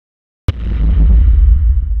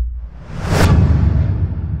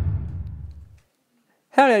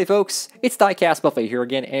Howdy folks, it's Diecastbuffet here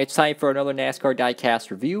again, and it's time for another NASCAR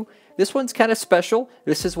diecast review. This one's kind of special.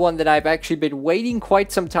 This is one that I've actually been waiting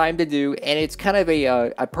quite some time to do, and it's kind of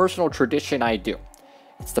a personal tradition I do.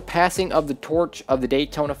 It's the passing of the torch of the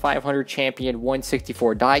Daytona 500 champion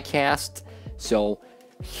 164 diecast. So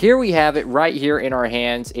here we have it right here in our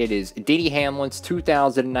hands. It is Denny Hamlin's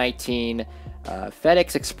 2019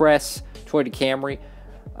 FedEx Express Toyota Camry.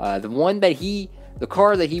 The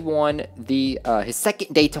car that he won his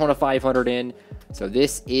second Daytona 500 in. So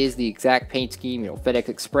this is the exact paint scheme, FedEx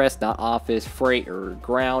Express, not office, freight, or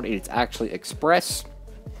ground. It's actually Express.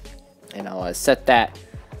 And I'll set that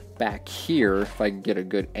back here if I can get a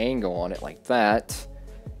good angle on it like that.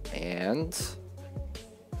 And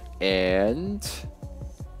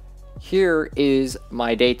here is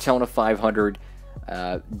my Daytona 500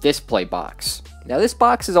 display box. Now this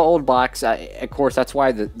box is an old box. Of course, that's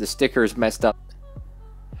why the sticker is messed up.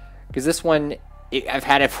 Because this one, I've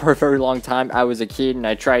had it for a very long time. I was a kid and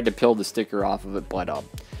I tried to peel the sticker off of it, but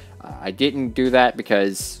I didn't do that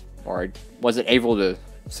or I wasn't able to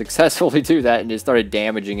successfully do that, and it started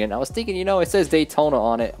damaging it. And I was thinking, it says Daytona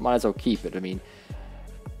on it, might as well keep it. I mean,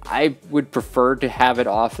 I would prefer to have it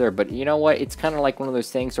off there, but you know what? It's kind of like one of those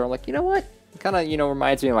things where I'm like, you know what? It kind of,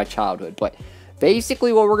 reminds me of my childhood. But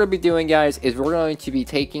basically what we're going to be doing, guys, is we're going to be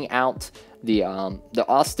taking out the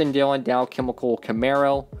Austin Dillon Dow Chemical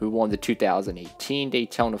Camaro, who won the 2018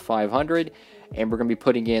 Daytona 500, and we're going to be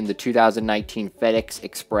putting in the 2019 FedEx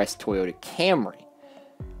Express Toyota Camry.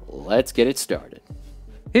 Let's get it started.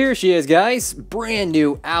 Here she is, guys, brand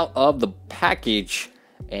new out of the package,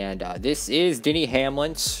 and this is Denny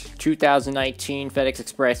Hamlin's 2019 FedEx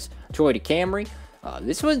Express Toyota Camry.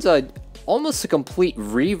 This one's almost a complete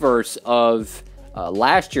reverse of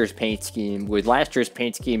last year's paint scheme, with last year's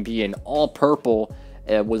paint scheme being all purple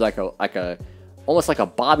with almost like a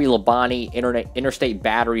Bobby Labonte interstate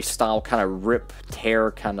battery style kind of rip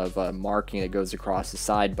tear kind of marking that goes across the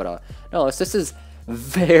side. But no, this is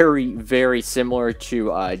very, very similar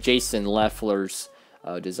to Jason Leffler's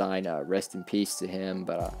design. Rest in peace to him.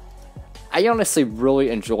 But I honestly really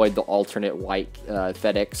enjoyed the alternate white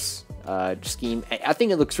FedEx scheme. I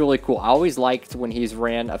think it looks really cool. I always liked when he's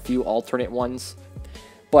ran a few alternate ones,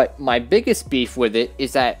 but my biggest beef with it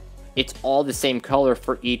is that it's all the same color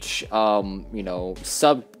for each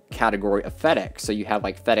subcategory of FedEx. So you have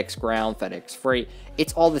like FedEx Ground, FedEx Freight.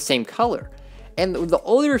 It's all the same color. And the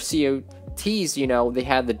older COTs, they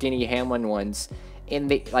had the Denny Hamlin ones,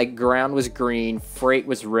 and Ground was green, Freight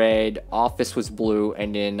was red, Office was blue,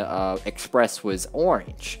 and then Express was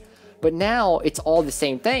orange. But now it's all the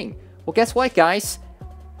same thing. Well, guess what, guys?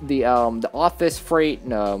 The Office, Freight,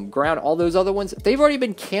 Ground, all those other ones, they've already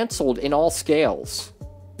been canceled in all scales.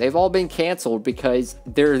 They've all been canceled because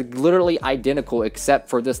they're literally identical except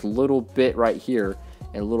for this little bit right here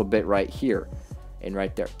and a little bit right here and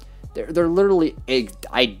right there. They're literally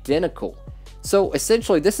identical. So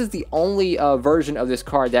essentially, this is the only version of this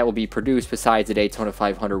car that will be produced besides the Daytona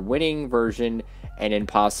 500 winning version and then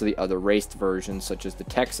possibly other raced versions such as the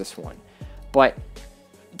Texas one. But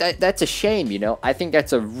that's a shame, I think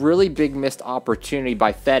that's a really big missed opportunity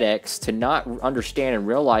by FedEx to not understand and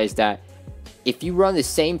realize that if you run the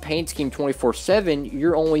same paint scheme 24/7,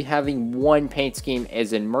 you're only having one paint scheme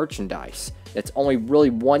as in merchandise. That's only really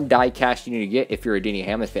one diecast you need to get if you're a Denny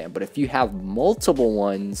Hamlin fan. But if you have multiple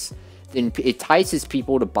ones, then it entices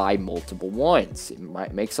people to buy multiple ones. It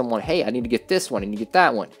might make someone, hey, I need to get this one, I need to get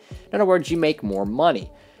that one. In other words, you make more money.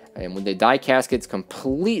 And when the diecast gets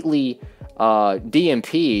completely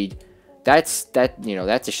DMP'd, that's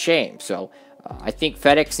a shame. So I think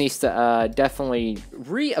FedEx needs to definitely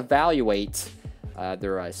reevaluate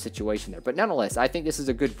their situation there. But nonetheless, I think this is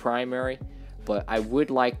a good primary. But I would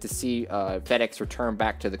like to see FedEx return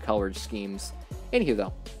back to the colored schemes. Anywho,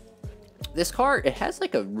 though, this car, it has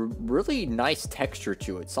like a really nice texture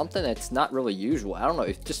to it. Something that's not really usual. I don't know.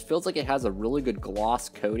 It just feels like it has a really good gloss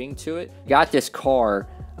coating to it. Got this car,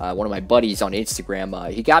 one of my buddies on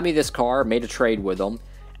Instagram, he got me this car, made a trade with him.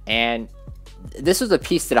 And this is a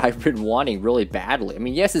piece that I've been wanting really badly. I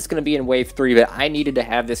mean, yes, it's going to be in Wave 3, but I needed to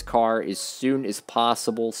have this car as soon as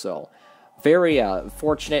possible. So very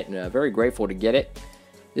fortunate and very grateful to get it.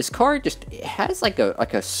 This car just has like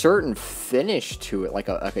a certain finish to it, like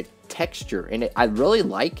a texture, and I really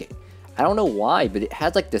like it. I don't know why, but it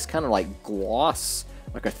has like this kind of like gloss,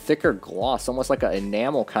 like a thicker gloss, almost like an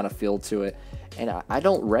enamel kind of feel to it. And I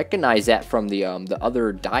don't recognize that from the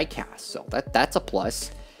other diecast, so that's a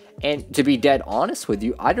plus. And to be dead honest with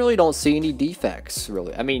you, I really don't see any defects,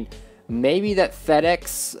 really. I mean, maybe that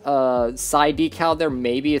FedEx side decal there,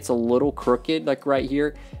 maybe it's a little crooked, like right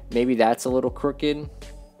here. Maybe that's a little crooked.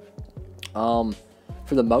 For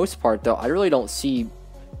for the most part, though, I really don't see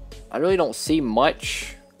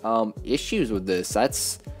much issues with this.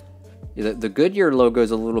 That's the Goodyear logo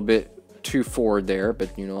is a little bit too forward there,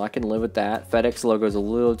 but you know, I can live with that. FedEx logo is a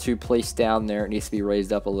little too placed down there. It needs to be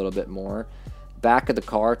raised up a little bit more. Back of the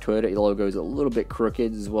car, Toyota logo is a little bit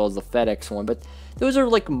crooked, as well as the FedEx one, but those are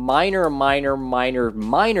like minor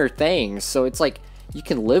things. So it's like you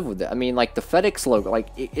can live with it. I mean, like the FedEx logo,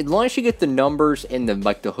 like as long as you get the numbers and the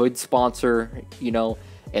like the hood sponsor, you know,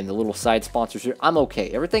 and the little side sponsors, I'm okay.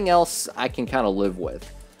 Everything else I can kind of live with.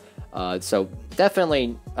 So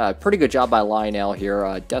definitely pretty good job by Lionel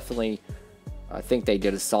here. Definitely, I think they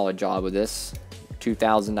did a solid job with this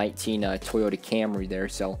 2019 Toyota Camry there.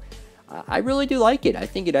 So I really do like it. I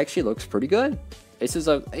think it actually looks pretty good. This is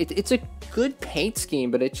it's a good paint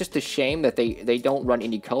scheme, but it's just a shame that they don't run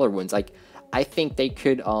any color ones. Like I think they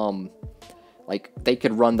could they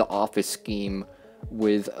could run the office scheme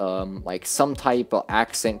with like some type of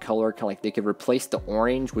accent color, kind of like they could replace the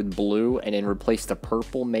orange with blue and then replace the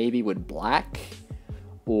purple maybe with black,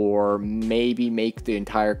 or maybe make the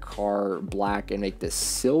entire car black and make this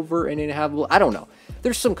silver and then have blue. I don't know.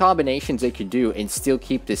 There's some combinations they could do and still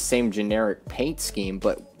keep the same generic paint scheme,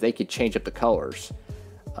 but they could change up the colors.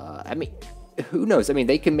 I mean, who knows? I mean,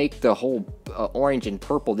 they can make the whole orange and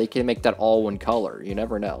purple, they can make that all one color. You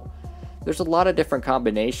never know. There's a lot of different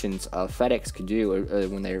combinations FedEx could do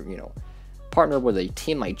when they're, you know, partner with a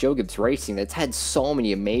team like Joe Gibbs Racing that's had so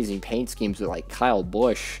many amazing paint schemes with like Kyle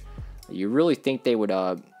Busch. You really think they would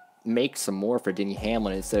make some more for Denny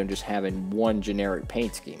Hamlin instead of just having one generic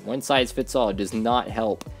paint scheme. One size fits all. It does not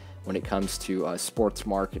help when it comes to sports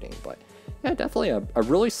marketing. But yeah, definitely a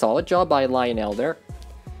really solid job by Lionel there.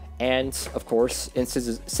 And of course, since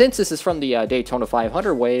this is from the Daytona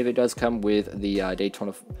 500 wave, it does come with the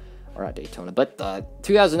Daytona, or not Daytona, but the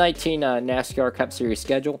 2019 NASCAR Cup Series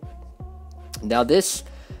schedule. Now this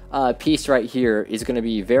piece right here is going to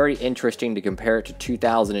be very interesting to compare it to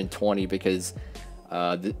 2020 because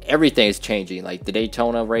everything is changing. Like the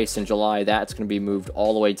Daytona race in July, that's going to be moved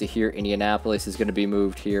all the way to here. Indianapolis is going to be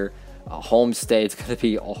moved here. Homestead is going to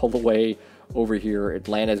be all the way over here.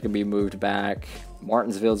 Atlanta is going to be moved back.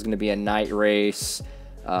 Martinsville is going to be a night race.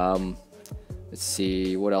 Let's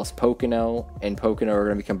see what else. Pocono and Pocono are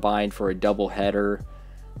going to be combined for a double header.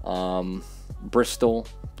 Bristol,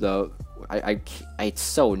 it's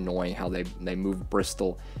so annoying how they moved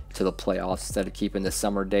Bristol to the playoffs instead of keeping the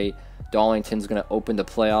summer date. Darlington's going to open the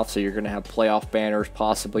playoffs, so you're going to have playoff banners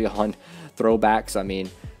possibly on throwbacks. I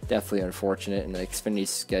mean, definitely unfortunate. In the Xfinity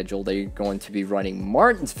schedule, they're going to be running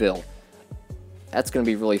Martinsville. That's going to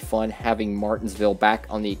be really fun, having Martinsville back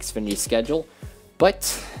on the Xfinity schedule.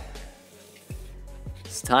 But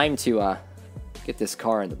it's time to get this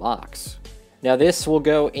car in the box. Now this will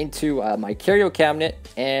go into my curio cabinet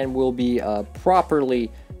and will be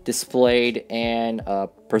properly displayed and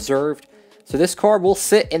preserved. So this car will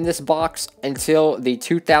sit in this box until the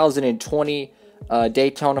 2020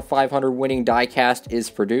 Daytona 500 winning diecast is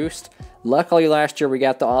produced. Luckily last year we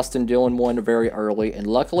got the Austin Dillon one very early, and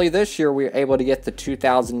luckily this year we were able to get the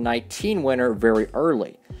 2019 winner very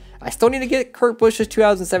early. I still need to get Kurt Busch's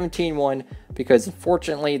 2017 one because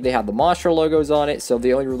unfortunately they have the Monster logos on it, so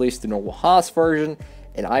they only released the normal Haas version,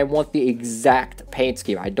 and I want the exact paint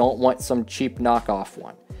scheme. I don't want some cheap knockoff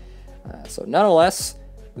one. So nonetheless,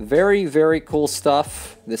 very, very cool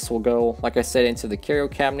stuff. This will go, like I said, into the curio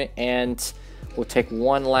cabinet, and we'll take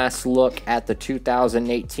one last look at the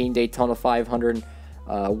 2018 Daytona 500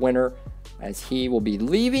 winner as he will be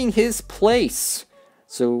leaving his place.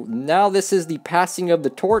 So now this is the passing of the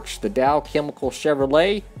torch, the Dow Chemical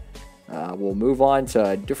Chevrolet. We'll move on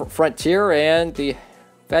to a different frontier, and the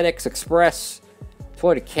FedEx Express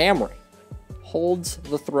Toyota Camry holds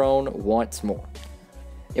the throne once more.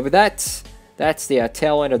 And with that, that's the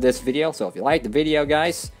tail end of this video. So if you liked the video,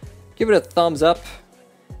 guys, give it a thumbs up.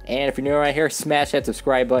 And if you're new around here, smash that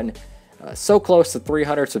subscribe button. So close to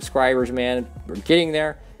 300 subscribers, man. We're getting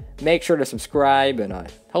there. Make sure to subscribe, and I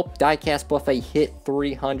hope Diecastbuffet hit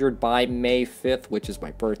 300 by May 5th, which is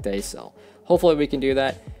my birthday, so hopefully we can do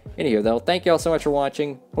that. Anywho, though, thank you all so much for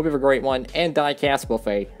watching. Hope you have a great one, and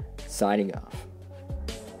Diecastbuffet signing off.